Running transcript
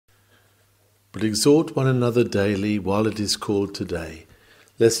But exhort one another daily while it is called today,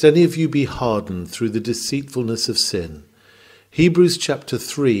 lest any of you be hardened through the deceitfulness of sin. Hebrews chapter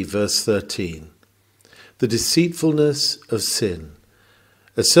 3, verse 13. The deceitfulness of sin.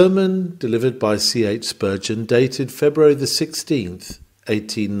 A sermon delivered by C.H. Spurgeon, dated February the 16th,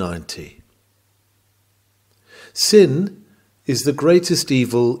 1890. Sin is the greatest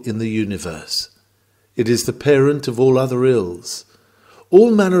evil in the universe. It is the parent of all other ills.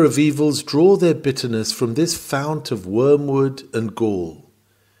 All manner of evils draw their bitterness from this fount of wormwood and gall.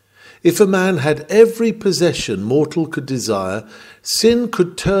 If a man had every possession mortal could desire, sin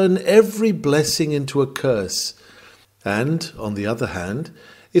could turn every blessing into a curse. And, on the other hand,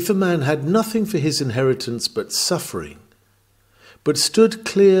 if a man had nothing for his inheritance but suffering, but stood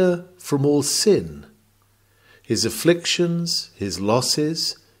clear from all sin, his afflictions, his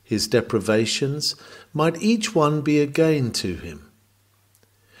losses, his deprivations might each one be a gain to him.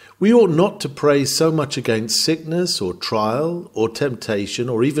 We ought not to pray so much against sickness or trial or temptation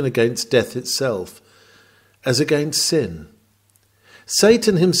or even against death itself as against sin.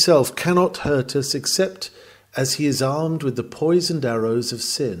 Satan himself cannot hurt us except as he is armed with the poisoned arrows of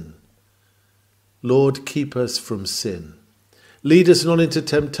sin. Lord, keep us from sin. Lead us not into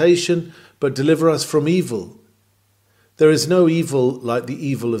temptation, but deliver us from evil. There is no evil like the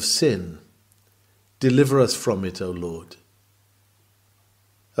evil of sin. Deliver us from it, O Lord.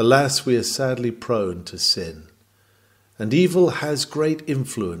 Alas, we are sadly prone to sin, and evil has great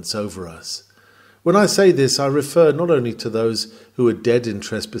influence over us. When I say this, I refer not only to those who are dead in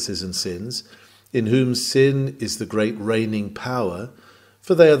trespasses and sins, in whom sin is the great reigning power,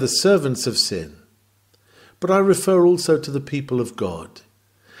 for they are the servants of sin, but I refer also to the people of God.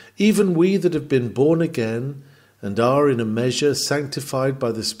 Even we that have been born again and are in a measure sanctified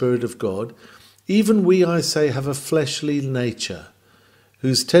by the Spirit of God, even we, I say, have a fleshly nature,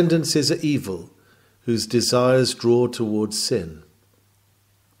 whose tendencies are evil, whose desires draw towards sin.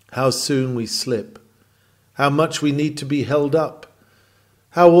 How soon we slip, how much we need to be held up,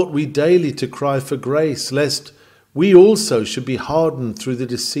 how ought we daily to cry for grace, lest we also should be hardened through the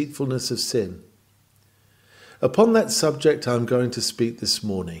deceitfulness of sin. Upon that subject I am going to speak this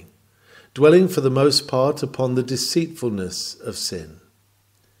morning, dwelling for the most part upon the deceitfulness of sin.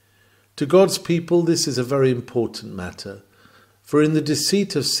 To God's people this is a very important matter, for in the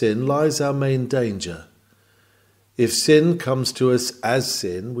deceit of sin lies our main danger. If sin comes to us as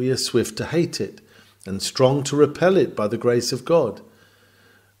sin, we are swift to hate it, and strong to repel it by the grace of God.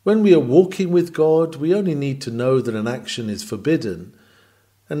 When we are walking with God, we only need to know that an action is forbidden,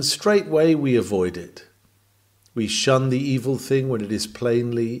 and straightway we avoid it. We shun the evil thing when it is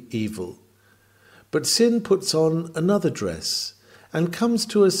plainly evil. But sin puts on another dress, and comes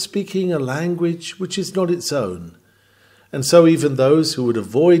to us speaking a language which is not its own. And so even those who would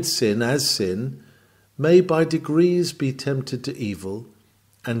avoid sin as sin may by degrees be tempted to evil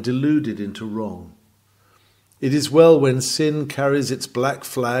and deluded into wrong. It is well when sin carries its black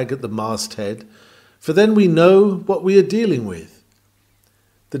flag at the masthead, for then we know what we are dealing with.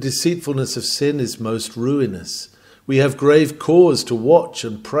 The deceitfulness of sin is most ruinous. We have grave cause to watch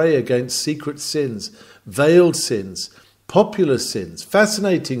and pray against secret sins, veiled sins, popular sins,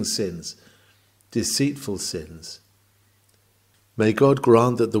 fascinating sins, deceitful sins. May God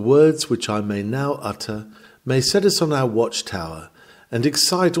grant that the words which I may now utter may set us on our watchtower and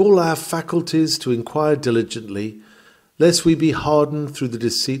excite all our faculties to inquire diligently, lest we be hardened through the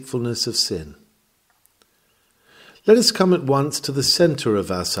deceitfulness of sin. Let us come at once to the centre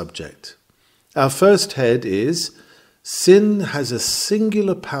of our subject. Our first head is, Sin has a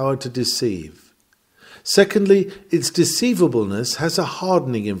singular power to deceive. Secondly, its deceivableness has a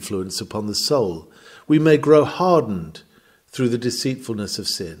hardening influence upon the soul. We may grow hardened through the deceitfulness of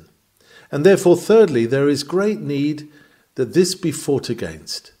sin. And therefore, thirdly, there is great need that this be fought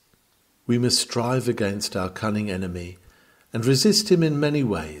against. We must strive against our cunning enemy and resist him in many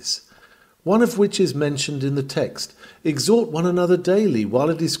ways, one of which is mentioned in the text. Exhort one another daily while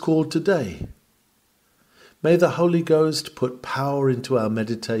it is called today. May the Holy Ghost put power into our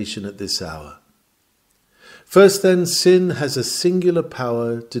meditation at this hour. First then, sin has a singular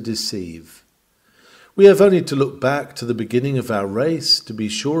power to deceive. We have only to look back to the beginning of our race to be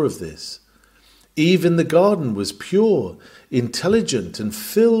sure of this. Eve in the garden was pure, intelligent, and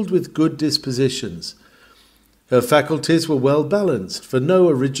filled with good dispositions. Her faculties were well balanced, for no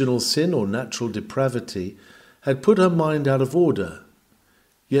original sin or natural depravity had put her mind out of order.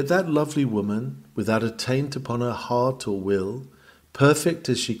 Yet that lovely woman, without a taint upon her heart or will, perfect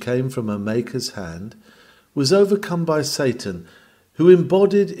as she came from her Maker's hand, was overcome by Satan, who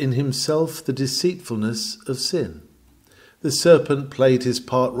embodied in himself the deceitfulness of sin. The serpent played his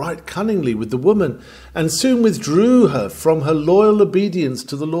part right cunningly with the woman, and soon withdrew her from her loyal obedience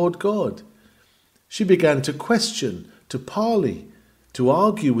to the Lord God. She began to question, to parley, to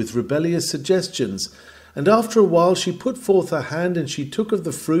argue with rebellious suggestions, and after a while she put forth her hand, and she took of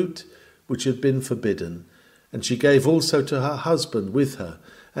the fruit which had been forbidden, and she gave also to her husband with her,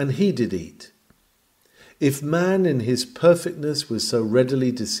 and he did eat. If man in his perfectness was so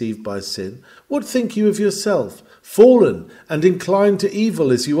readily deceived by sin, what think you of yourself, fallen and inclined to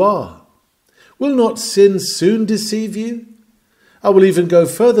evil as you are? Will not sin soon deceive you? I will even go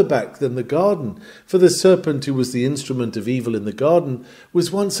further back than the garden, for the serpent who was the instrument of evil in the garden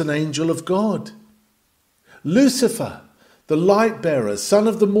was once an angel of God. Lucifer, the light-bearer, son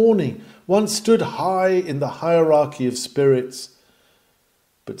of the morning, once stood high in the hierarchy of spirits,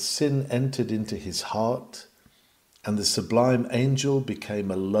 but sin entered into his heart, and the sublime angel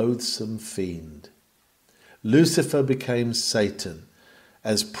became a loathsome fiend. Lucifer became Satan,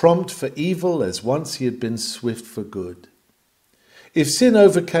 as prompt for evil as once he had been swift for good. If sin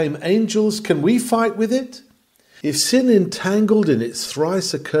overcame angels, can we fight with it? If sin entangled in its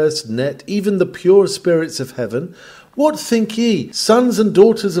thrice accursed net even the pure spirits of heaven, what think ye, sons and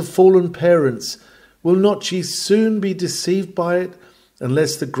daughters of fallen parents? Will not ye soon be deceived by it,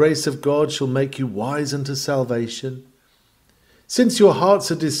 unless the grace of God shall make you wise unto salvation? Since your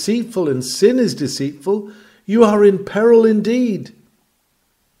hearts are deceitful and sin is deceitful, you are in peril indeed.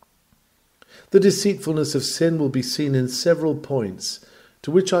 The deceitfulness of sin will be seen in several points,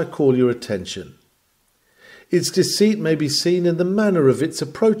 to which I call your attention. Its deceit may be seen in the manner of its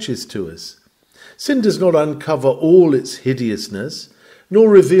approaches to us. Sin does not uncover all its hideousness, nor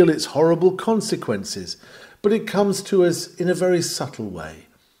reveal its horrible consequences, but it comes to us in a very subtle way,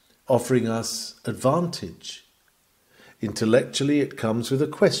 offering us advantage. Intellectually, it comes with a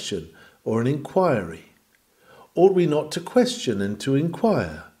question or an inquiry. Ought we not to question and to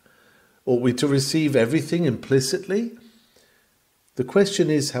inquire? Ought we to receive everything implicitly? The question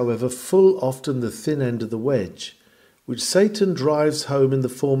is, however, full often the thin end of the wedge, which Satan drives home in the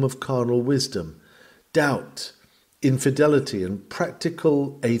form of carnal wisdom, doubt, infidelity, and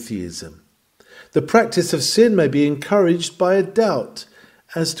practical atheism. The practice of sin may be encouraged by a doubt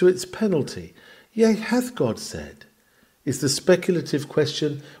as to its penalty. Yea, hath God said? Is the speculative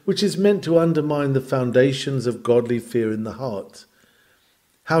question which is meant to undermine the foundations of godly fear in the heart.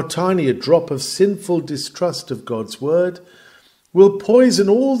 How tiny a drop of sinful distrust of God's word will poison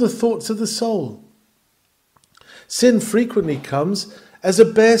all the thoughts of the soul. Sin frequently comes as a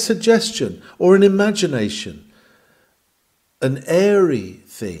bare suggestion or an imagination, an airy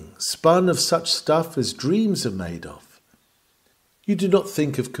thing spun of such stuff as dreams are made of. You do not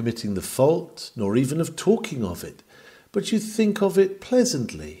think of committing the fault, nor even of talking of it, but you think of it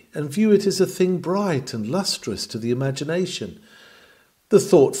pleasantly and view it as a thing bright and lustrous to the imagination. The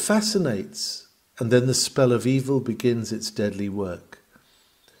thought fascinates, and then the spell of evil begins its deadly work.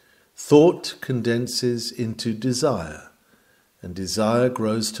 Thought condenses into desire, and desire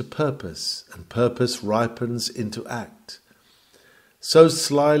grows to purpose, and purpose ripens into act. So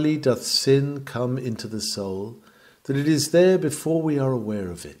slyly doth sin come into the soul, that it is there before we are aware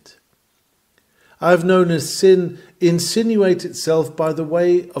of it. I have known a sin insinuate itself by the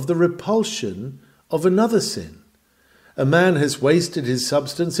way of the repulsion of another sin. A man has wasted his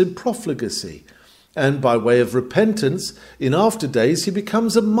substance in profligacy, and by way of repentance, in after days he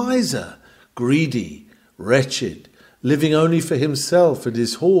becomes a miser, greedy, wretched, living only for himself and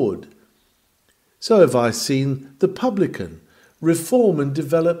his hoard. So have I seen the publican reform and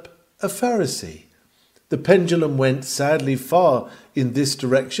develop a Pharisee. The pendulum went sadly far in this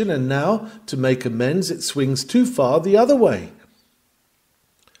direction, and now, to make amends, it swings too far the other way.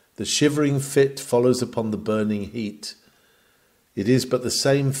 The shivering fit follows upon the burning heat. It is but the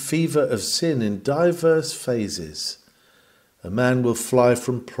same fever of sin in diverse phases. A man will fly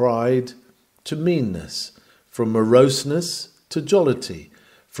from pride to meanness, from moroseness to jollity,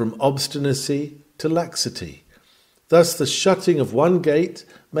 from obstinacy to laxity. Thus the shutting of one gate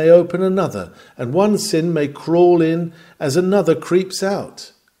may open another, and one sin may crawl in as another creeps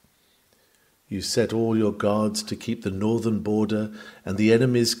out. You set all your guards to keep the northern border, and the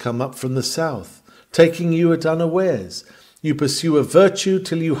enemies come up from the south, taking you at unawares. You pursue a virtue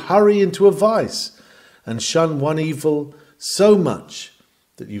till you hurry into a vice, and shun one evil so much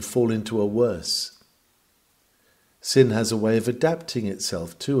that you fall into a worse. Sin has a way of adapting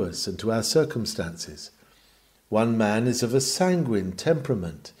itself to us and to our circumstances. One man is of a sanguine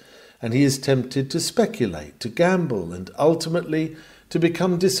temperament, and he is tempted to speculate, to gamble, and ultimately to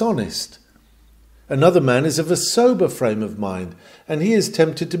become dishonest. Another man is of a sober frame of mind, and he is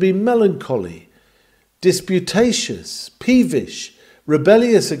tempted to be melancholy, disputatious, peevish,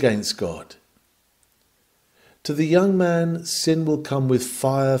 rebellious against God. To the young man, sin will come with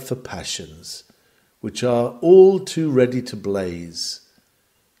fire for passions, which are all too ready to blaze.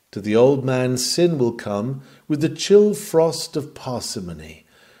 To the old man, sin will come with the chill frost of parsimony,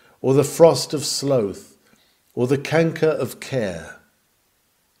 or the frost of sloth, or the canker of care.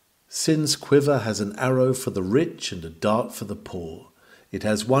 Sin's quiver has an arrow for the rich and a dart for the poor. It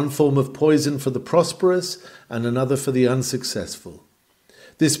has one form of poison for the prosperous and another for the unsuccessful.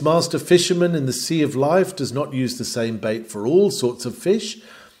 This master fisherman in the sea of life does not use the same bait for all sorts of fish,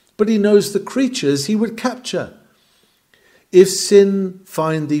 but he knows the creatures he would capture. If sin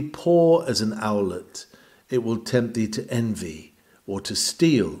find thee poor as an owlet, it will tempt thee to envy, or to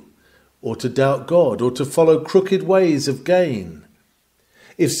steal, or to doubt God, or to follow crooked ways of gain.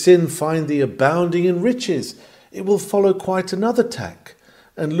 If sin find thee abounding in riches, it will follow quite another tack,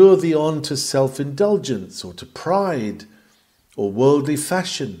 and lure thee on to self-indulgence, or to pride, or worldly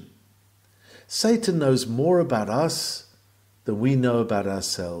fashion. Satan knows more about us than we know about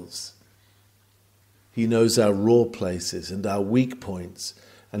ourselves. He knows our raw places and our weak points,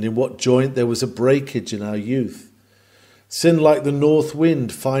 and in what joint there was a breakage in our youth. Sin, like the north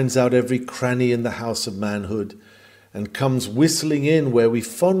wind, finds out every cranny in the house of manhood, and comes whistling in where we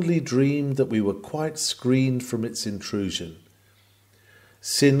fondly dreamed that we were quite screened from its intrusion.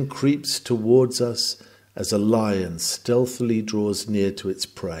 Sin creeps towards us as a lion stealthily draws near to its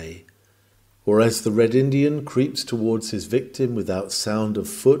prey, or as the Red Indian creeps towards his victim without sound of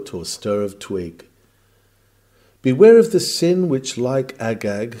foot or stir of twig. Beware of the sin which, like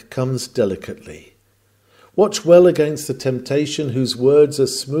Agag, comes delicately. Watch well against the temptation whose words are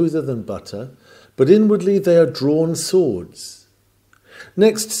smoother than butter, but inwardly they are drawn swords.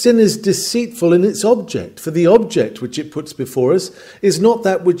 Next, sin is deceitful in its object, for the object which it puts before us is not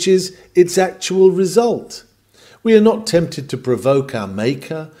that which is its actual result. We are not tempted to provoke our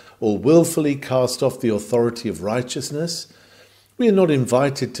Maker or willfully cast off the authority of righteousness. We are not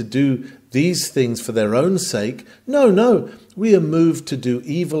invited to do these things for their own sake. No, we are moved to do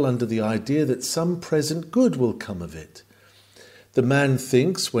evil under the idea that some present good will come of it. The man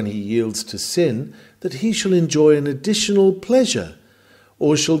thinks, when he yields to sin, that he shall enjoy an additional pleasure,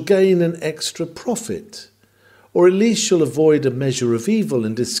 or shall gain an extra profit, or at least shall avoid a measure of evil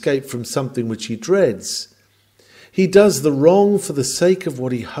and escape from something which he dreads. He does the wrong for the sake of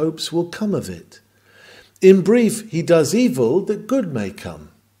what he hopes will come of it. In brief, he does evil that good may come.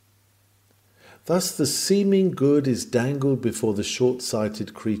 Thus the seeming good is dangled before the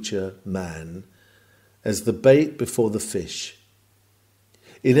short-sighted creature, man, as the bait before the fish.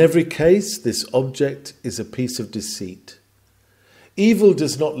 In every case, this object is a piece of deceit. Evil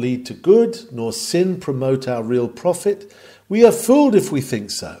does not lead to good, nor sin promote our real profit. We are fooled if we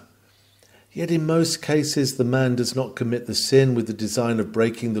think so. Yet in most cases the man does not commit the sin with the design of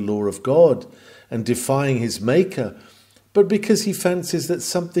breaking the law of God and defying his Maker, but because he fancies that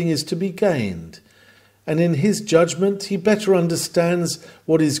something is to be gained, and in his judgment he better understands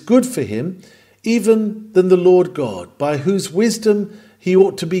what is good for him even than the Lord God, by whose wisdom he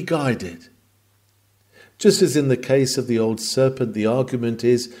ought to be guided. Just as in the case of the old serpent, the argument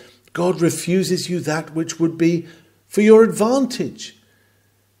is, God refuses you that which would be for your advantage,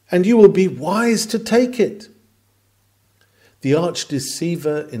 and you will be wise to take it. The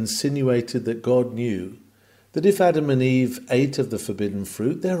arch-deceiver insinuated that God knew that if Adam and Eve ate of the forbidden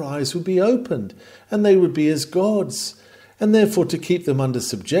fruit, their eyes would be opened, and they would be as gods, and therefore to keep them under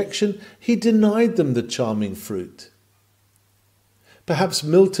subjection, he denied them the charming fruit. Perhaps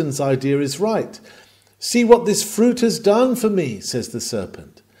Milton's idea is right. See what this fruit has done for me, says the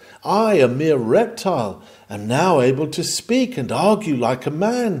serpent. I, a mere reptile, am now able to speak and argue like a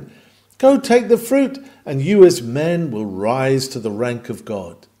man. Go take the fruit, and you as men will rise to the rank of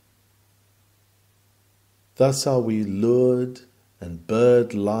God. Thus are we lured and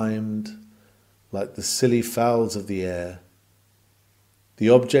bird-limed like the silly fowls of the air. The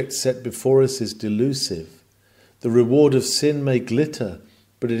object set before us is delusive. The reward of sin may glitter,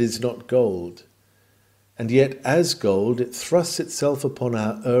 but it is not gold. And yet as gold it thrusts itself upon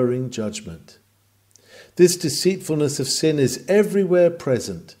our erring judgment. This deceitfulness of sin is everywhere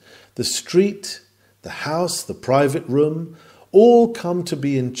present. The street, the house, the private room, all come to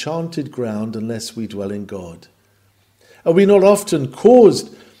be enchanted ground unless we dwell in God. Are we not often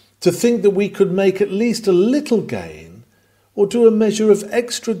caused to think that we could make at least a little gain or do a measure of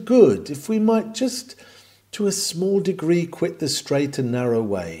extra good if we might just to a small degree quit the straight and narrow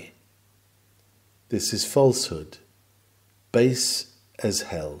way? This is falsehood, base as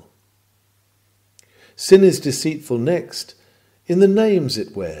hell. Sin is deceitful next in the names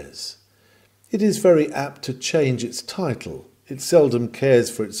it wears. It is very apt to change its title. It seldom cares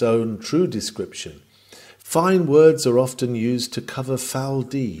for its own true description. Fine words are often used to cover foul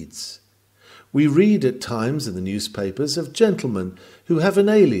deeds. We read at times in the newspapers of gentlemen who have an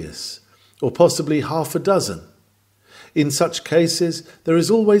alias, or possibly half a dozen. In such cases, there is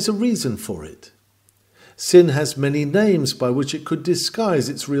always a reason for it. Sin has many names by which it could disguise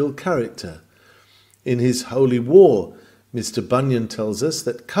its real character. In his Holy War, Mr. Bunyan tells us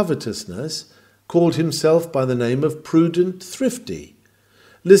that covetousness called himself by the name of prudent thrifty.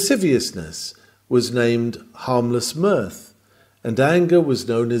 Lasciviousness was named harmless mirth, and anger was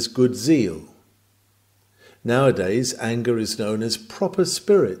known as good zeal. Nowadays, anger is known as proper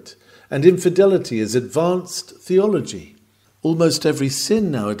spirit, and infidelity as advanced theology. Almost every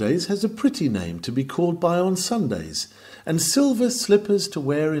sin nowadays has a pretty name to be called by on Sundays, and silver slippers to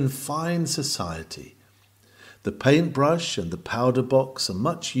wear in fine society. The paintbrush and the powder box are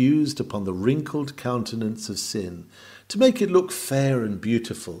much used upon the wrinkled countenance of sin to make it look fair and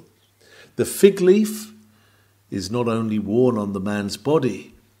beautiful. The fig leaf is not only worn on the man's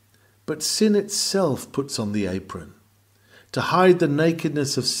body, but sin itself puts on the apron. To hide the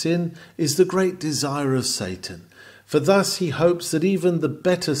nakedness of sin is the great desire of Satan, for thus he hopes that even the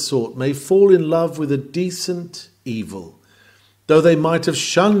better sort may fall in love with a decent evil, though they might have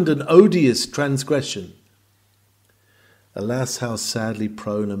shunned an odious transgression. Alas, how sadly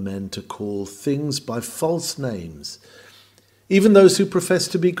prone are men to call things by false names, even those who profess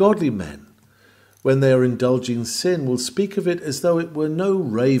to be godly men. When they are indulging sin, will speak of it as though it were no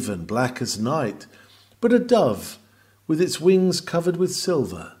raven black as night, but a dove with its wings covered with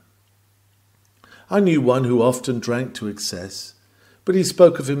silver. I knew one who often drank to excess, but he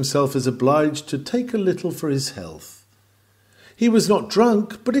spoke of himself as obliged to take a little for his health. He was not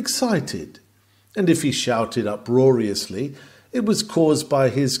drunk, but excited, and if he shouted uproariously, it was caused by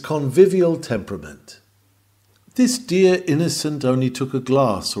his convivial temperament. This dear innocent only took a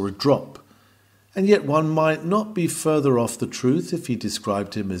glass or a drop, and yet one might not be further off the truth if he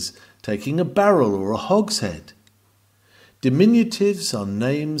described him as taking a barrel or a hogshead. Diminutives are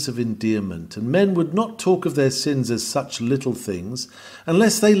names of endearment, and men would not talk of their sins as such little things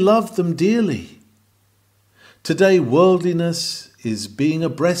unless they loved them dearly. Today, worldliness is being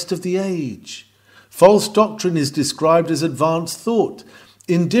abreast of the age. False doctrine is described as advanced thought.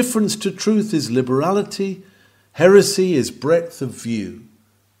 Indifference to truth is liberality. Heresy is breadth of view.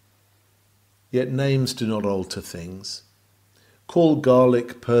 Yet names do not alter things. Call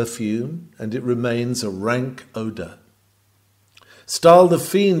garlic perfume, and it remains a rank odour. Style the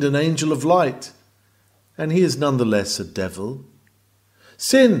fiend an angel of light, and he is none the less a devil.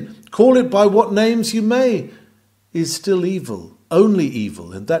 Sin, call it by what names you may, is still evil, only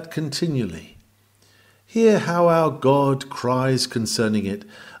evil, and that continually. Hear how our God cries concerning it,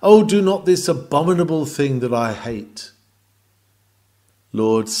 "Oh, do not this abominable thing that I hate."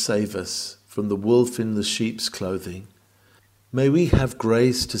 Lord, save us from the wolf in the sheep's clothing. May we have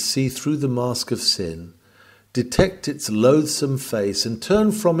grace to see through the mask of sin, detect its loathsome face, and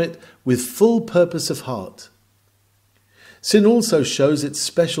turn from it with full purpose of heart. Sin also shows its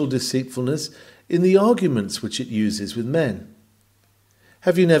special deceitfulness in the arguments which it uses with men.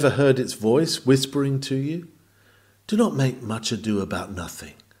 Have you never heard its voice whispering to you? Do not make much ado about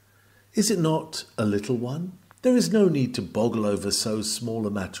nothing. Is it not a little one? There is no need to boggle over so small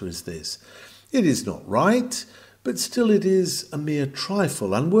a matter as this. It is not right, but still it is a mere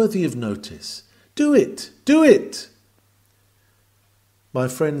trifle, unworthy of notice. Do it! Do it! My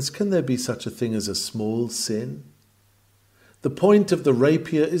friends, can there be such a thing as a small sin? The point of the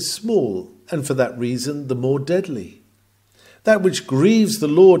rapier is small, and for that reason the more deadly. That which grieves the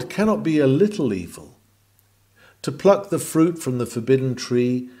Lord cannot be a little evil. To pluck the fruit from the forbidden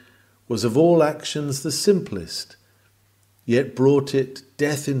tree was of all actions the simplest, yet brought it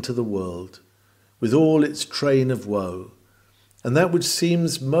death into the world, with all its train of woe, and that which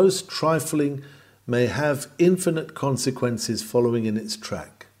seems most trifling may have infinite consequences following in its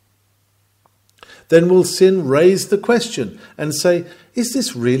track. Then will sin raise the question and say, is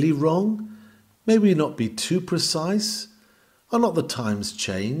this really wrong? May we not be too precise? Are not the times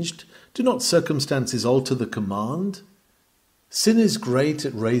changed? Do not circumstances alter the command? Sin is great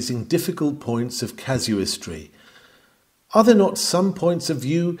at raising difficult points of casuistry. Are there not some points of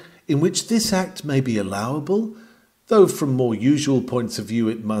view in which this act may be allowable, though from more usual points of view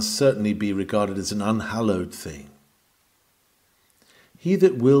it must certainly be regarded as an unhallowed thing? He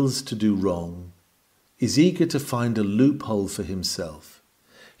that wills to do wrong is eager to find a loophole for himself.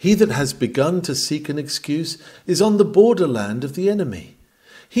 He that has begun to seek an excuse is on the borderland of the enemy.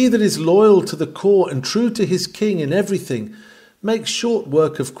 He that is loyal to the core and true to his king in everything makes short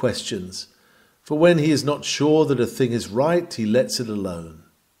work of questions, For when he is not sure that a thing is right, he lets it alone.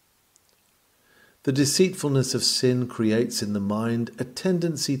 The deceitfulness of sin creates in the mind a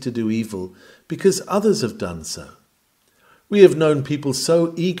tendency to do evil because others have done so. We have known people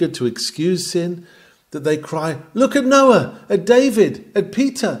so eager to excuse sin that they cry, "Look at Noah, at David, at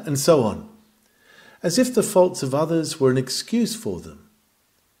Peter," and so on, as if the faults of others were an excuse for them.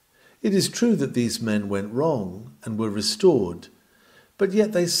 It is true that these men went wrong and were restored, but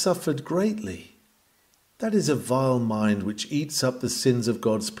yet they suffered greatly. That is a vile mind which eats up the sins of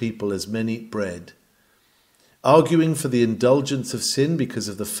God's people as men eat bread. Arguing for the indulgence of sin because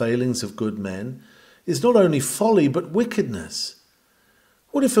of the failings of good men is not only folly but wickedness.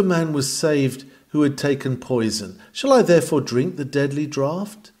 What if a man was saved who had taken poison? Shall I therefore drink the deadly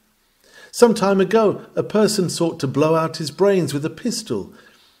draught? Some time ago, a person sought to blow out his brains with a pistol.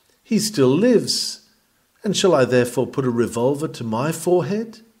 He still lives, and shall I therefore put a revolver to my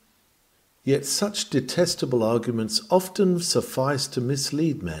forehead? Yet such detestable arguments often suffice to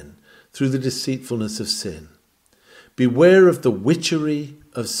mislead men through the deceitfulness of sin. Beware of the witchery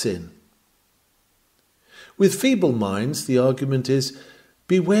of sin. With feeble minds, the argument is,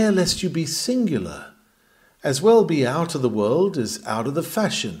 beware lest you be singular, as well be out of the world as out of the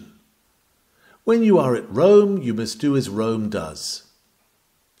fashion. When you are at Rome, you must do as Rome does.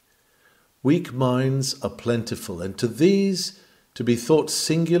 Weak minds are plentiful, and to these, to be thought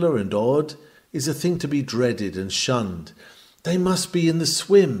singular and odd is a thing to be dreaded and shunned. They must be in the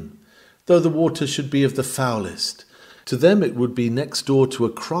swim, though the water should be of the foulest. To them it would be next door to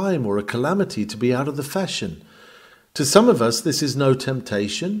a crime or a calamity to be out of the fashion. To some of us this is no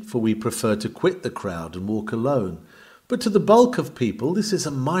temptation, for we prefer to quit the crowd and walk alone. But to the bulk of people this is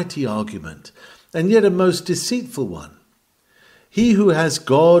a mighty argument, and yet a most deceitful one. He who has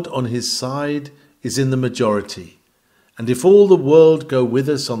God on his side is in the majority, and if all the world go with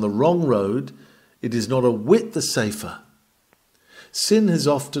us on the wrong road, it is not a whit the safer. Sin has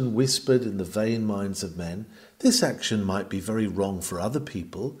often whispered in the vain minds of men, "This action might be very wrong for other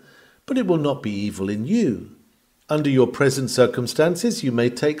people, but it will not be evil in you. Under your present circumstances you may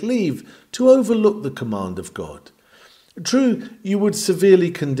take leave to overlook the command of God. True, you would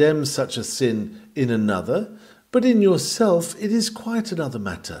severely condemn such a sin in another, but in yourself it is quite another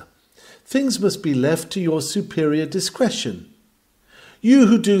matter. Things must be left to your superior discretion. You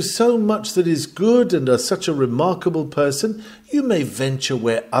who do so much that is good and are such a remarkable person, you may venture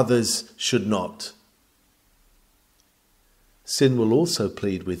where others should not." Sin will also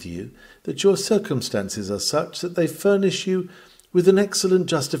plead with you that your circumstances are such that they furnish you with an excellent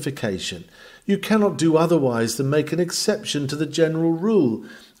justification. You cannot do otherwise than make an exception to the general rule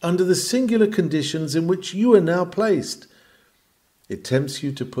under the singular conditions in which you are now placed. It tempts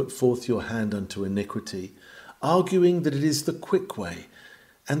you to put forth your hand unto iniquity, arguing that it is the quick way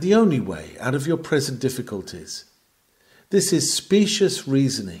and the only way out of your present difficulties. This is specious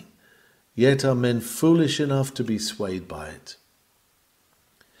reasoning, yet are men foolish enough to be swayed by it.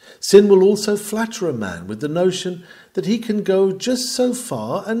 Sin will also flatter a man with the notion that he can go just so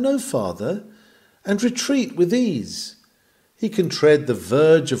far and no farther, and retreat with ease. He can tread the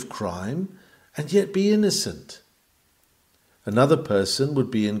verge of crime and yet be innocent. Another person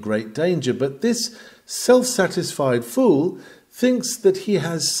would be in great danger, but this self-satisfied fool thinks that he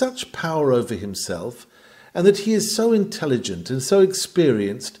has such power over himself and that he is so intelligent and so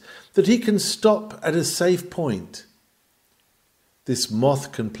experienced that he can stop at a safe point. This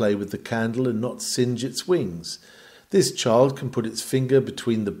moth can play with the candle and not singe its wings. This child can put its finger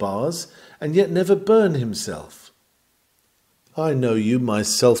between the bars and yet never burn himself. I know you, my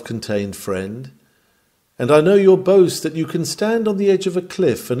self-contained friend, and I know your boast that you can stand on the edge of a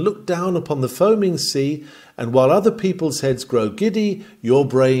cliff and look down upon the foaming sea, and while other people's heads grow giddy, your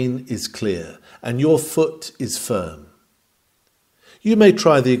brain is clear and your foot is firm. You may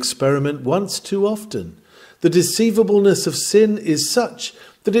try the experiment once too often. The deceivableness of sin is such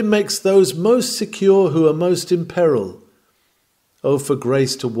that it makes those most secure who are most in peril. Oh, for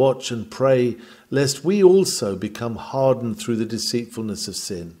grace to watch and pray, lest we also become hardened through the deceitfulness of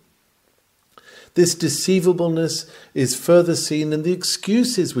sin. This deceivableness is further seen in the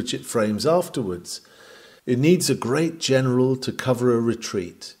excuses which it frames afterwards. It needs a great general to cover a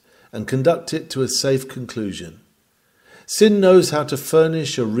retreat and conduct it to a safe conclusion. Sin knows how to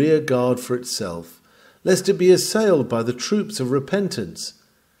furnish a rear guard for itself, lest it be assailed by the troops of repentance.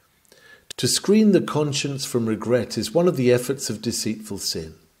 To screen the conscience from regret is one of the efforts of deceitful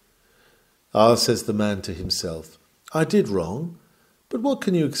sin. Ah, says the man to himself, I did wrong, but what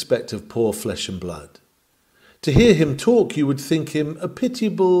can you expect of poor flesh and blood? To hear him talk, you would think him a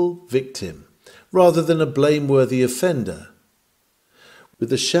pitiable victim, rather than a blameworthy offender.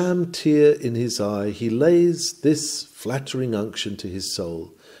 With a sham tear in his eye, he lays this flattering unction to his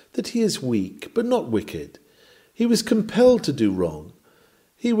soul, that he is weak, but not wicked. He was compelled to do wrong.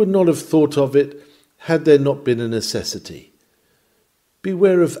 He would not have thought of it had there not been a necessity.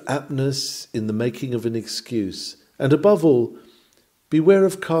 Beware of aptness in the making of an excuse, and above all, beware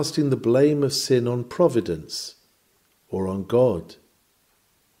of casting the blame of sin on providence or on God.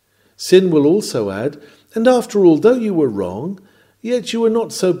 Sin will also add, and after all, though you were wrong, yet you were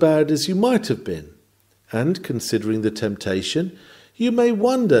not so bad as you might have been. And, considering the temptation, you may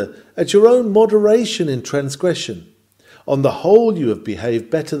wonder at your own moderation in transgression. On the whole, you have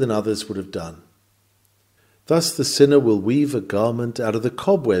behaved better than others would have done. Thus the sinner will weave a garment out of the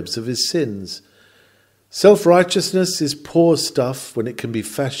cobwebs of his sins. Self-righteousness is poor stuff when it can be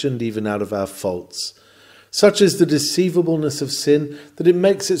fashioned even out of our faults. Such is the deceivableness of sin that it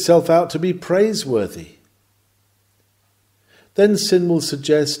makes itself out to be praiseworthy. Then sin will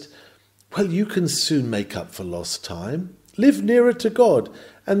suggest, well, you can soon make up for lost time. Live nearer to God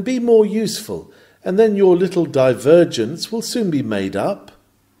and be more useful, and then your little divergence will soon be made up.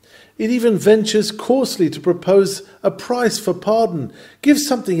 It even ventures coarsely to propose a price for pardon. Give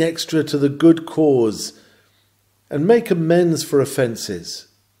something extra to the good cause and make amends for offences.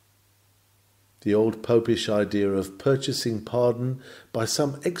 The old popish idea of purchasing pardon by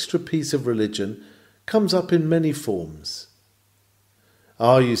some extra piece of religion comes up in many forms.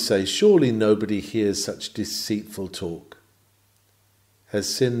 Ah, you say, surely nobody hears such deceitful talk.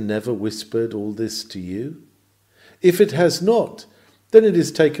 Has sin never whispered all this to you? If it has not, then it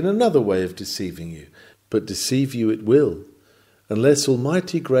has taken another way of deceiving you. But deceive you it will, unless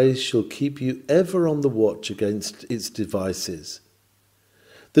Almighty grace shall keep you ever on the watch against its devices.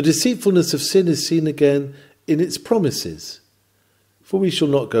 The deceitfulness of sin is seen again in its promises. For we shall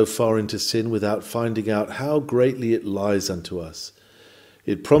not go far into sin without finding out how greatly it lies unto us.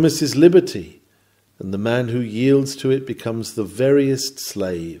 It promises liberty, and the man who yields to it becomes the veriest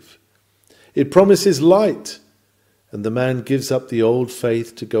slave. It promises light, and the man gives up the old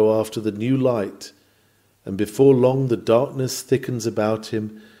faith to go after the new light, and before long the darkness thickens about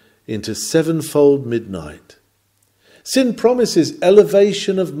him into sevenfold midnight. Sin promises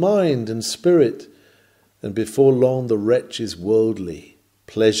elevation of mind and spirit, and before long the wretch is worldly,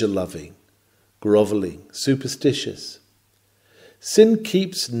 pleasure-loving, grovelling, superstitious. Sin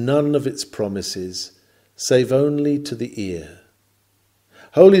keeps none of its promises, save only to the ear.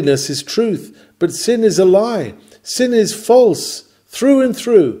 Holiness is truth, but sin is a lie. Sin is false, through and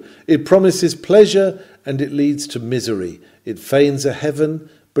through. It promises pleasure, and it leads to misery. It feigns a heaven,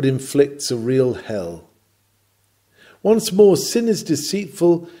 but inflicts a real hell. Once more, sin is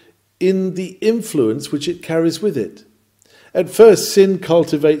deceitful in the influence which it carries with it. At first, sin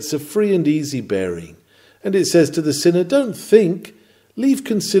cultivates a free and easy bearing, and it says to the sinner, don't think, leave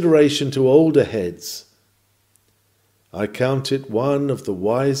consideration to older heads. I count it one of the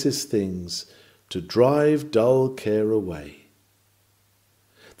wisest things to drive dull care away.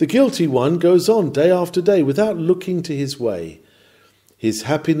 The guilty one goes on day after day without looking to his way. His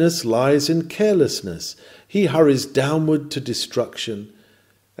happiness lies in carelessness. He hurries downward to destruction,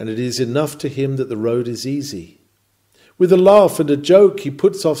 and it is enough to him that the road is easy. With a laugh and a joke, he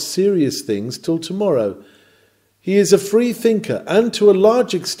puts off serious things till tomorrow. He is a free thinker, and to a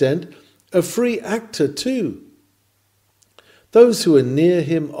large extent, a free actor too. Those who are near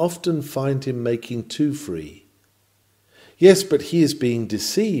him often find him making too free. Yes, but he is being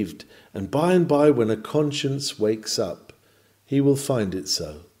deceived, and by, when a conscience wakes up, he will find it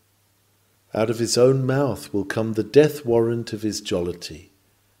so. Out of his own mouth will come the death warrant of his jollity.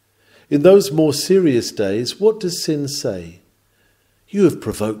 In those more serious days, what does sin say? You have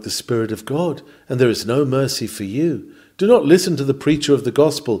provoked the Spirit of God, and there is no mercy for you. Do not listen to the preacher of the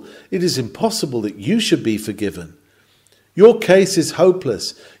gospel. It is impossible that you should be forgiven. Your case is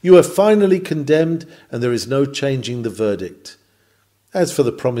hopeless. You are finally condemned, and there is no changing the verdict. As for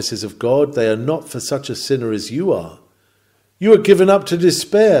the promises of God, they are not for such a sinner as you are. You are given up to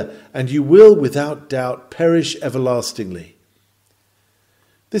despair, and you will, without doubt, perish everlastingly.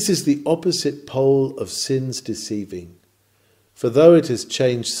 This is the opposite pole of sin's deceiving. For though it has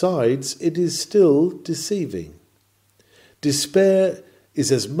changed sides, it is still deceiving. Despair is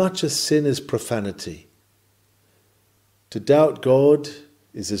as much a sin as profanity. To doubt God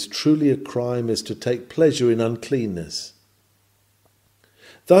is as truly a crime as to take pleasure in uncleanness.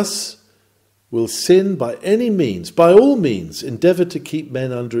 Thus will sin by any means, by all means, endeavour to keep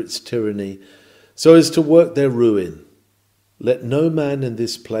men under its tyranny, so as to work their ruin. Let no man in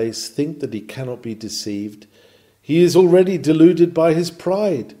this place think that he cannot be deceived. He is already deluded by his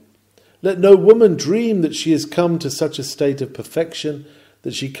pride. Let no woman dream that she has come to such a state of perfection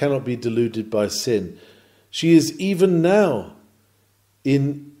that she cannot be deluded by sin. She is even now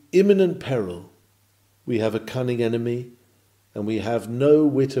in imminent peril. We have a cunning enemy, and we have no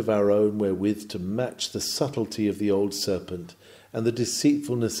wit of our own wherewith to match the subtlety of the old serpent and the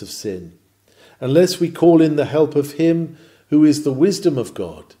deceitfulness of sin. Unless we call in the help of him who is the wisdom of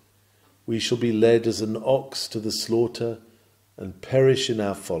God, we shall be led as an ox to the slaughter and perish in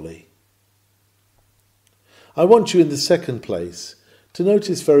our folly. I want you in the second place to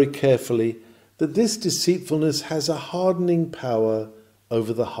notice very carefully that this deceitfulness has a hardening power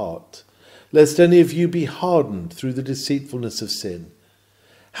over the heart, lest any of you be hardened through the deceitfulness of sin.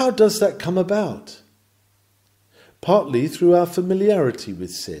 How does that come about? Partly through our familiarity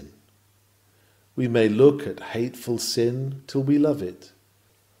with sin. We may look at hateful sin till we love it.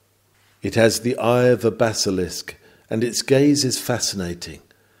 It has the eye of a basilisk, and its gaze is fascinating.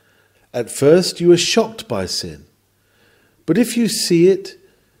 At first you are shocked by sin, but if you see it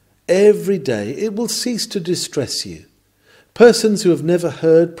every day, it will cease to distress you. Persons who have never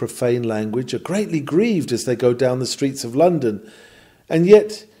heard profane language are greatly grieved as they go down the streets of London, and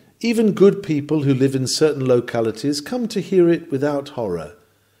yet even good people who live in certain localities come to hear it without horror.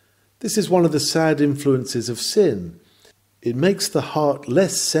 This is one of the sad influences of sin. It makes the heart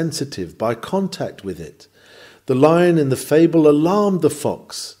less sensitive by contact with it. The lion in the fable alarmed the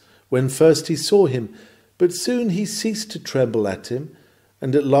fox when first he saw him, but soon he ceased to tremble at him,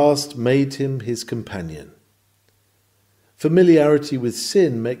 and at last made him his companion. Familiarity with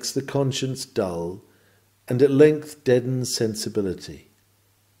sin makes the conscience dull, and at length deadens sensibility.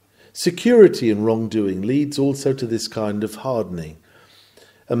 Security in wrongdoing leads also to this kind of hardening.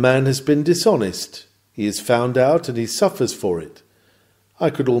 A man has been dishonest. He is found out and he suffers for it. I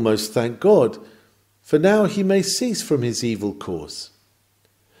could almost thank God, for now he may cease from his evil course.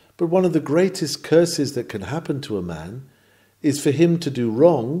 But one of the greatest curses that can happen to a man is for him to do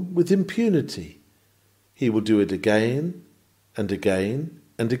wrong with impunity. He will do it again and again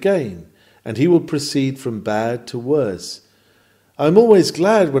and again, and he will proceed from bad to worse. I am always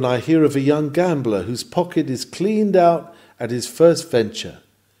glad when I hear of a young gambler whose pocket is cleaned out at his first venture.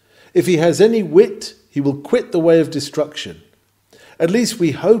 If he has any wit, he will quit the way of destruction. At least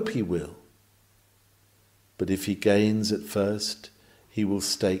we hope he will. But if he gains at first, he will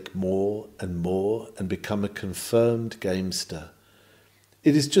stake more and become a confirmed gamester.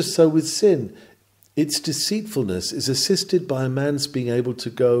 It is just so with sin. Its deceitfulness is assisted by a man's being able to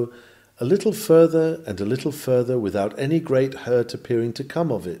go a little further and a little further without any great hurt appearing to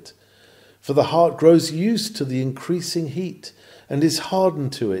come of it. For the heart grows used to the increasing heat and is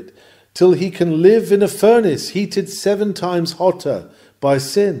hardened to it, till he can live in a furnace heated 7 times hotter by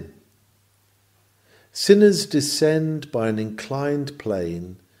sin. Sinners descend by an inclined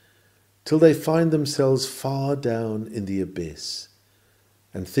plane till they find themselves far down in the abyss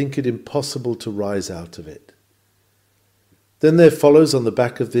and think it impossible to rise out of it. Then there follows on the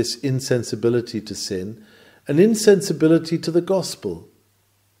back of this insensibility to sin an insensibility to the gospel.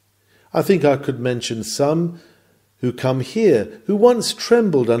 I think I could mention some who come here who once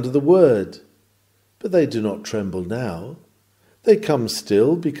trembled under the word, but they do not tremble now. They come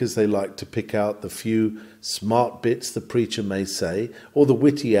still because they like to pick out the few smart bits the preacher may say, or the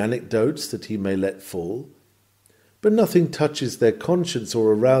witty anecdotes that he may let fall. But nothing touches their conscience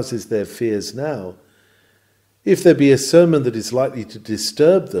or arouses their fears now. If there be a sermon that is likely to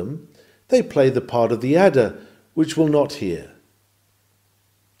disturb them, they play the part of the adder, which will not hear.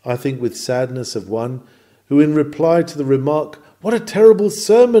 I think with sadness of one who, in reply to the remark, "What a terrible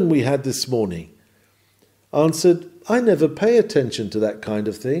sermon we had this morning," answered, "I never pay attention to that kind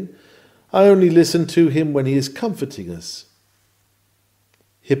of thing. I only listen to him when he is comforting us."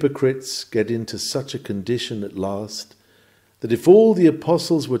 Hypocrites get into such a condition at last that if all the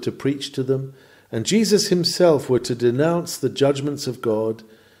apostles were to preach to them, and Jesus himself were to denounce the judgments of God,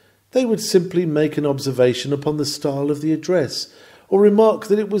 they would simply make an observation upon the style of the address, or remark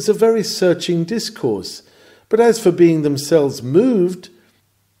that it was a very searching discourse. But as for being themselves moved,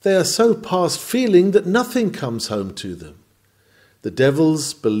 they are so past feeling that nothing comes home to them. The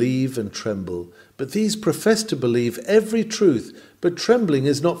devils believe and tremble, but these profess to believe every truth, but trembling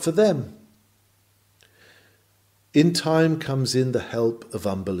is not for them. In time comes in the help of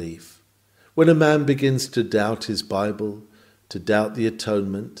unbelief. When a man begins to doubt his Bible, to doubt the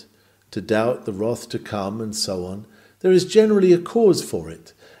atonement, to doubt the wrath to come, and so on, there is generally a cause for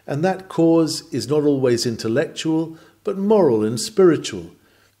it, and that cause is not always intellectual, but moral and spiritual.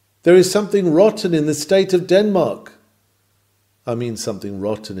 There is something rotten in the state of Denmark. I mean something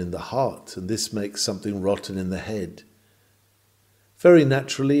rotten in the heart, and this makes something rotten in the head. Very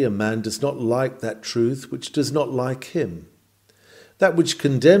naturally, a man does not like that truth which does not like him. That which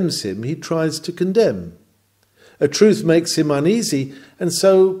condemns him he tries to condemn. A truth makes him uneasy, and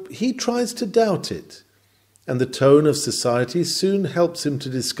so he tries to doubt it. And the tone of society soon helps him to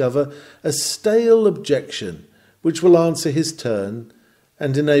discover a stale objection which will answer his turn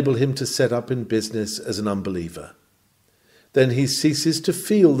and enable him to set up in business as an unbeliever. Then he ceases to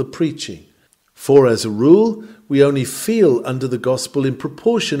feel the preaching, for as a rule we only feel under the gospel in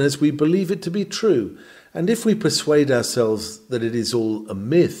proportion as we believe it to be true, and if we persuade ourselves that it is all a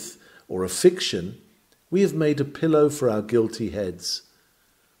myth or a fiction, we have made a pillow for our guilty heads.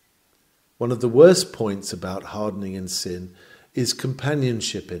 One of the worst points about hardening in sin is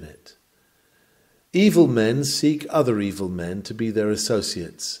companionship in it. Evil men seek other evil men to be their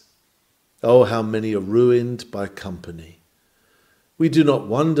associates. Oh, how many are ruined by company. We do not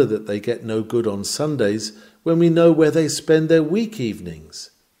wonder that they get no good on Sundays when we know where they spend their week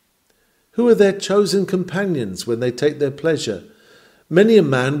evenings. Who are their chosen companions when they take their pleasure? Many a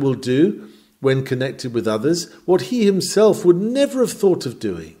man will do, when connected with others, what he himself would never have thought of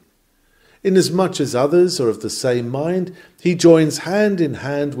doing. Inasmuch as others are of the same mind, he joins hand in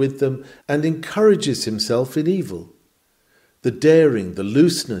hand with them and encourages himself in evil. The daring, the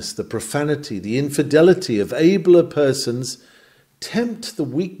looseness, the profanity, the infidelity of abler persons tempt the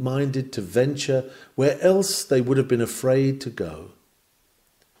weak-minded to venture where else they would have been afraid to go.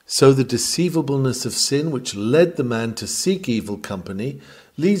 So the deceivableness of sin which led the man to seek evil company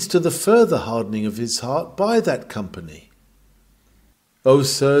leads to the further hardening of his heart by that company. O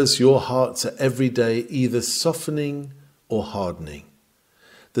sirs, your hearts are every day either softening or hardening.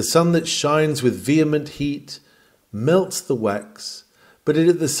 The sun that shines with vehement heat melts the wax, but it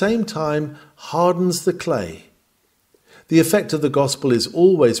at the same time hardens the clay. The effect of the gospel is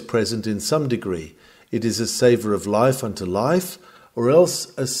always present in some degree. It is a savour of life unto life, or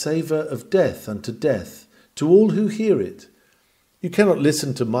else a savour of death unto death, to all who hear it. You cannot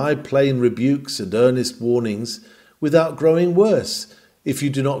listen to my plain rebukes and earnest warnings without growing worse, if you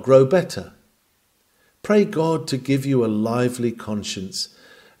do not grow better. Pray God to give you a lively conscience,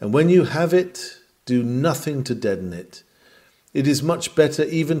 and when you have it, do nothing to deaden it. It is much better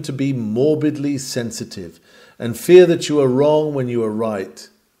even to be morbidly sensitive and fear that you are wrong when you are right,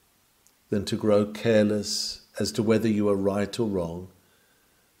 than to grow careless as to whether you are right or wrong,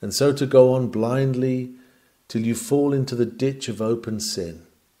 and so to go on blindly till you fall into the ditch of open sin.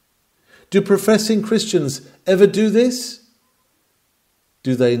 Do professing Christians ever do this?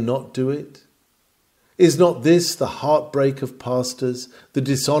 Do they not do it? Is not this the heartbreak of pastors, the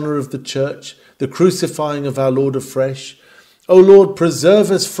dishonour of the church, the crucifying of our Lord afresh? O Lord,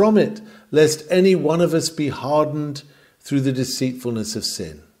 preserve us from it, lest any one of us be hardened through the deceitfulness of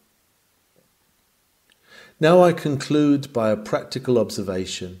sin. Now I conclude by a practical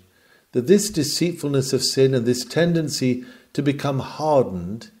observation that this deceitfulness of sin and this tendency to become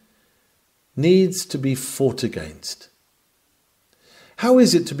hardened needs to be fought against. How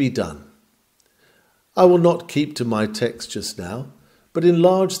is it to be done? I will not keep to my text just now, but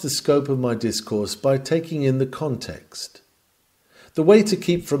enlarge the scope of my discourse by taking in the context. The way to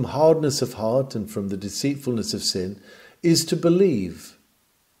keep from hardness of heart and from the deceitfulness of sin is to believe.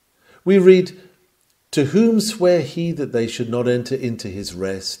 We read, "To whom sware he that they should not enter into his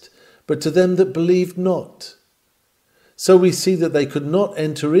rest, but to them that believed not?" So we see that they could not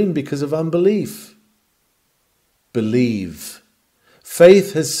enter in because of unbelief. Believe.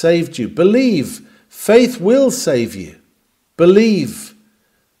 Faith has saved you. Believe. Faith will save you. Believe.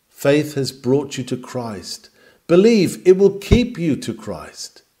 Faith has brought you to Christ. Believe. It will keep you to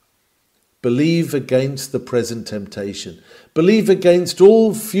Christ. Believe against the present temptation. Believe against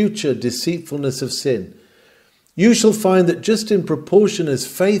all future deceitfulness of sin. You shall find that just in proportion as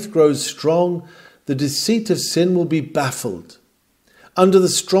faith grows strong, the deceit of sin will be baffled. Under the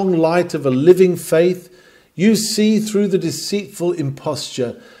strong light of a living faith, you see through the deceitful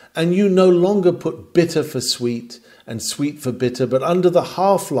imposture, and you no longer put bitter for sweet and sweet for bitter, but under the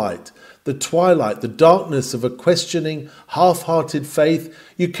half-light, the twilight, the darkness of a questioning, half-hearted faith,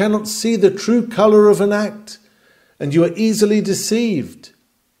 you cannot see the true colour of an act, and you are easily deceived.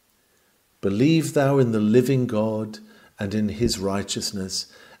 Believe thou in the living God and in his righteousness,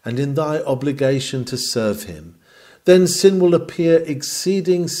 and in thy obligation to serve him. Then sin will appear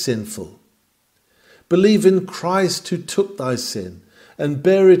exceeding sinful. Believe in Christ who took thy sin and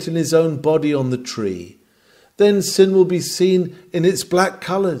bare it in his own body on the tree. Then sin will be seen in its black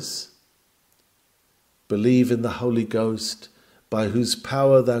colours. Believe in the Holy Ghost, by whose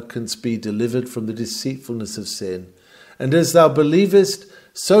power thou canst be delivered from the deceitfulness of sin. And as thou believest,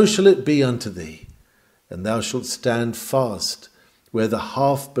 so shall it be unto thee, and thou shalt stand fast where the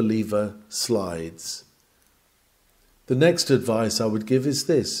half-believer slides. The next advice I would give is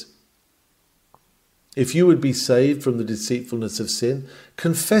this. If you would be saved from the deceitfulness of sin,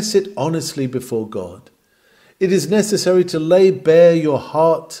 confess it honestly before God. It is necessary to lay bare your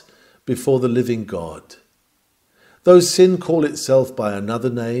heart before the living God. Though sin call itself by another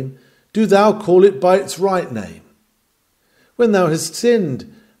name, do thou call it by its right name. When thou hast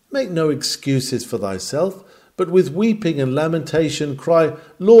sinned, make no excuses for thyself, but with weeping and lamentation cry,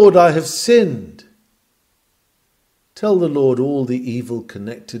 Lord, I have sinned. Tell the Lord all the evil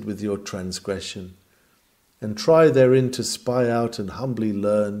connected with your transgression, and try therein to spy out and humbly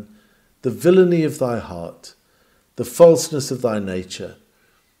learn the villainy of thy heart, the falseness of thy nature,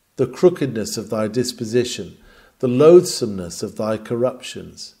 the crookedness of thy disposition, the loathsomeness of thy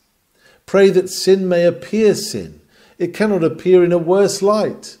corruptions. Pray that sin may appear sin. It cannot appear in a worse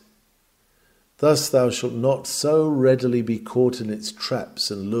light. Thus thou shalt not so readily be caught in its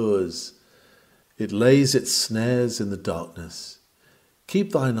traps and lures. It lays its snares in the darkness.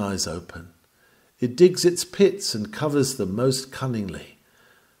 Keep thine eyes open. It digs its pits and covers them most cunningly.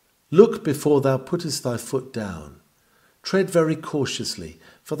 Look before thou puttest thy foot down. Tread very cautiously,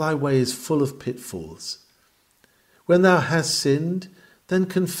 for thy way is full of pitfalls. When thou hast sinned, then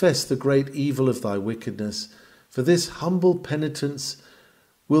confess the great evil of thy wickedness, for this humble penitence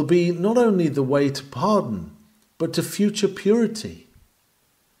will be not only the way to pardon, but to future purity.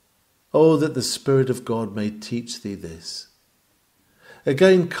 Oh, that the Spirit of God may teach thee this.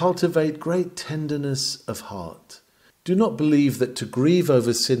 Again, cultivate great tenderness of heart. Do not believe that to grieve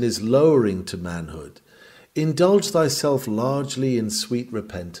over sin is lowering to manhood. Indulge thyself largely in sweet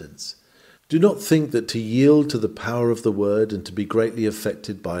repentance. Do not think that to yield to the power of the word and to be greatly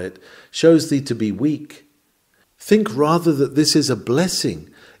affected by it shows thee to be weak. Think rather that this is a blessing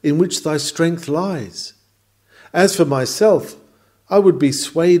in which thy strength lies. As for myself, I would be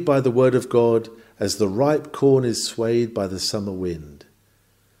swayed by the word of God as the ripe corn is swayed by the summer wind.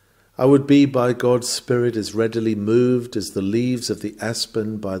 I would be by God's Spirit as readily moved as the leaves of the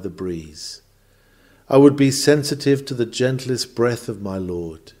aspen by the breeze. I would be sensitive to the gentlest breath of my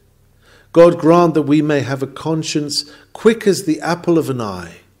Lord. God grant that we may have a conscience quick as the apple of an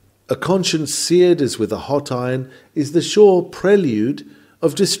eye. A conscience seared as with a hot iron is the sure prelude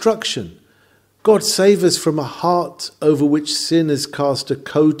of destruction. God save us from a heart over which sin has cast a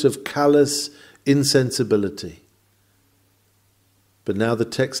coat of callous insensibility. But now the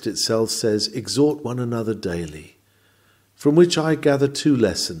text itself says, exhort one another daily, from which I gather two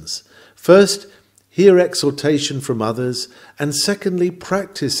lessons. First, hear exhortation from others, and secondly,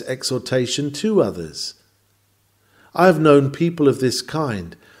 practice exhortation to others. I have known people of this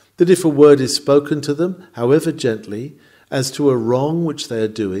kind, that if a word is spoken to them, however gently, as to a wrong which they are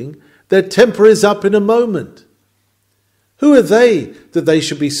doing, their temper is up in a moment. Who are they that they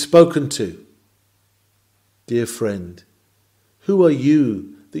should be spoken to? Dear friend, who are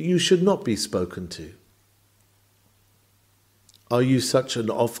you that you should not be spoken to? Are you such an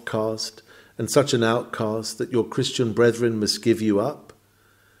offcast and such an outcast that your Christian brethren must give you up?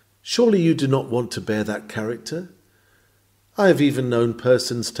 Surely you do not want to bear that character? I have even known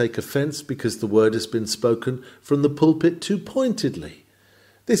persons take offence because the word has been spoken from the pulpit too pointedly.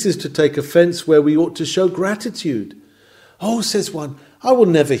 This is to take offence where we ought to show gratitude. Oh, says one, I will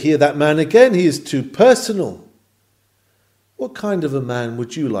never hear that man again. He is too personal. What kind of a man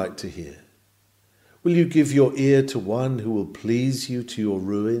would you like to hear? Will you give your ear to one who will please you to your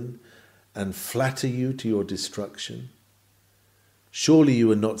ruin and flatter you to your destruction? Surely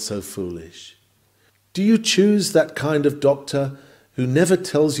you are not so foolish. Do you choose that kind of doctor who never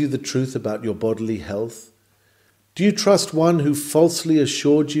tells you the truth about your bodily health? Do you trust one who falsely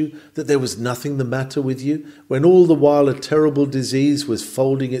assured you that there was nothing the matter with you, when all the while a terrible disease was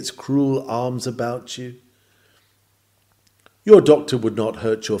folding its cruel arms about you? Your doctor would not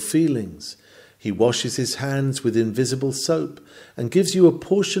hurt your feelings. He washes his hands with invisible soap and gives you a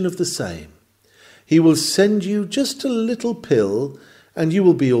portion of the same. He will send you just a little pill and you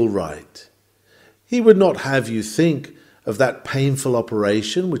will be all right. He would not have you think of that painful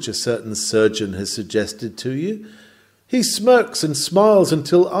operation which a certain surgeon has suggested to you. He smirks and smiles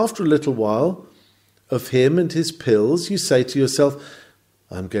until after a little while of him and his pills you say to yourself,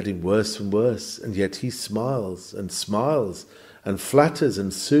 I'm getting worse and worse, and yet he smiles and flatters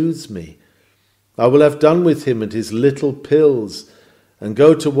and soothes me. I will have done with him and his little pills and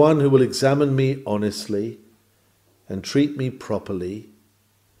go to one who will examine me honestly and treat me properly.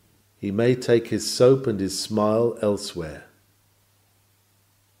 He may take his soap and his smile elsewhere.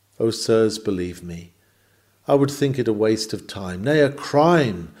 O sirs, believe me, I would think it a waste of time, nay, a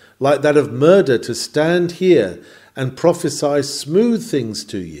crime like that of murder, to stand here and prophesy smooth things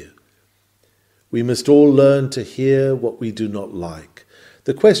to you. We must all learn to hear what we do not like.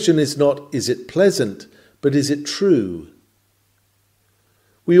 The question is not, is it pleasant, but is it true?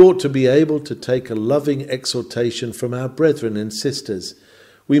 We ought to be able to take a loving exhortation from our brethren and sisters.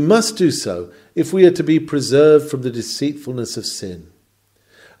 We must do so if we are to be preserved from the deceitfulness of sin.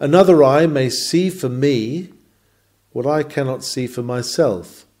 Another eye may see for me what I cannot see for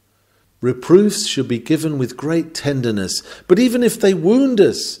myself. Reproofs should be given with great tenderness, but even if they wound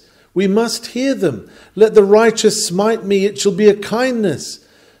us, we must hear them. Let the righteous smite me, it shall be a kindness,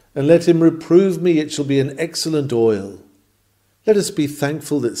 and let him reprove me, it shall be an excellent oil. Let us be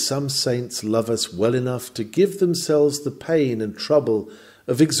thankful that some saints love us well enough to give themselves the pain and trouble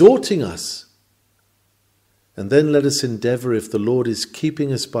of exhorting us. And then let us endeavour, if the Lord is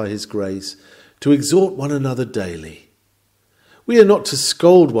keeping us by his grace, to exhort one another daily. We are not to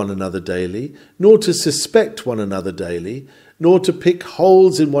scold one another daily, nor to suspect one another daily, nor to pick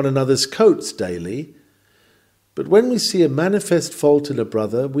holes in one another's coats daily. But when we see a manifest fault in a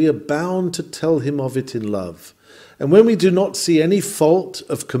brother, we are bound to tell him of it in love. And when we do not see any fault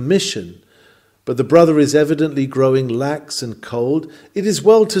of commission, but the brother is evidently growing lax and cold, it is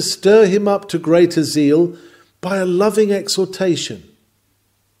well to stir him up to greater zeal by a loving exhortation.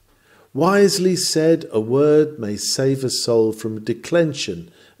 Wisely said, a word may save a soul from declension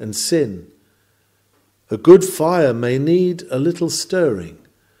and sin. A good fire may need a little stirring.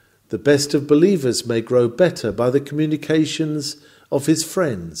 The best of believers may grow better by the communications of his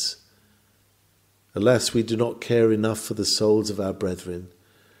friends. Alas, we do not care enough for the souls of our brethren.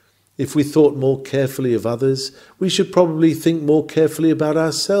 If we thought more carefully of others, we should probably think more carefully about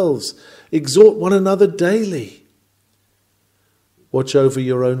ourselves. Exhort one another daily. Watch over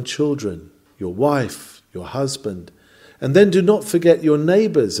your own children, your wife, your husband, and then do not forget your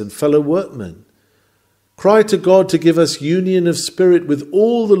neighbours and fellow workmen. Cry to God to give us union of spirit with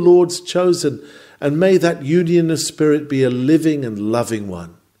all the Lord's chosen, and may that union of spirit be a living and loving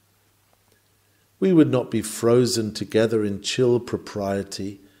one. We would not be frozen together in chill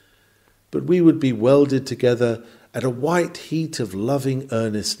propriety, but we would be welded together at a white heat of loving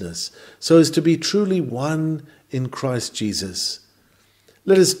earnestness, so as to be truly one in Christ Jesus.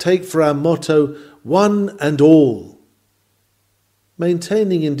 Let us take for our motto, one and all,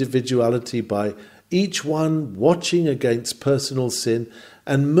 maintaining individuality by each one watching against personal sin,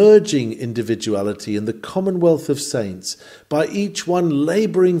 and merging individuality in the commonwealth of saints by each one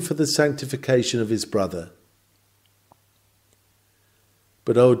labouring for the sanctification of his brother.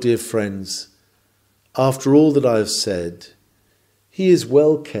 But, oh dear friends, after all that I have said, he is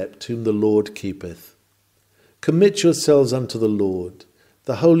well kept whom the Lord keepeth. Commit yourselves unto the Lord,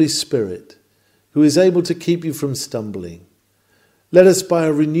 the Holy Spirit, who is able to keep you from stumbling. Let us by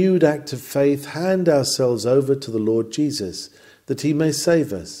a renewed act of faith hand ourselves over to the Lord Jesus, that he may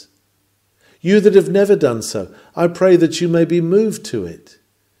save us. You that have never done so, I pray that you may be moved to it.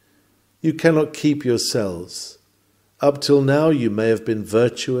 You cannot keep yourselves. Up till now you may have been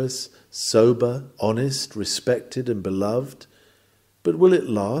virtuous, sober, honest, respected and beloved, but will it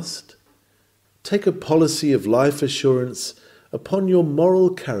last? Take a policy of life assurance upon your moral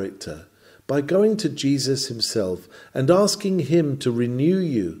character by going to Jesus himself and asking him to renew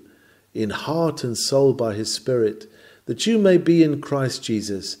you in heart and soul by his Spirit, that you may be in Christ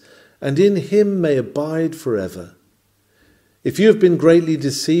Jesus, and in him may abide forever. If you have been greatly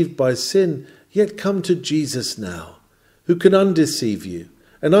deceived by sin, yet come to Jesus now, who can undeceive you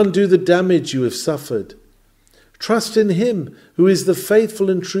and undo the damage you have suffered. Trust in him, who is the faithful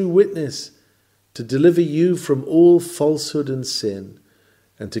and true witness, to deliver you from all falsehood and sin,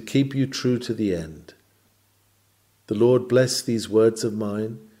 and to keep you true to the end. The Lord bless these words of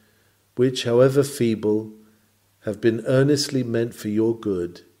mine, which, however feeble, have been earnestly meant for your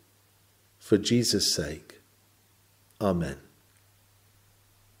good, for Jesus' sake. Amen.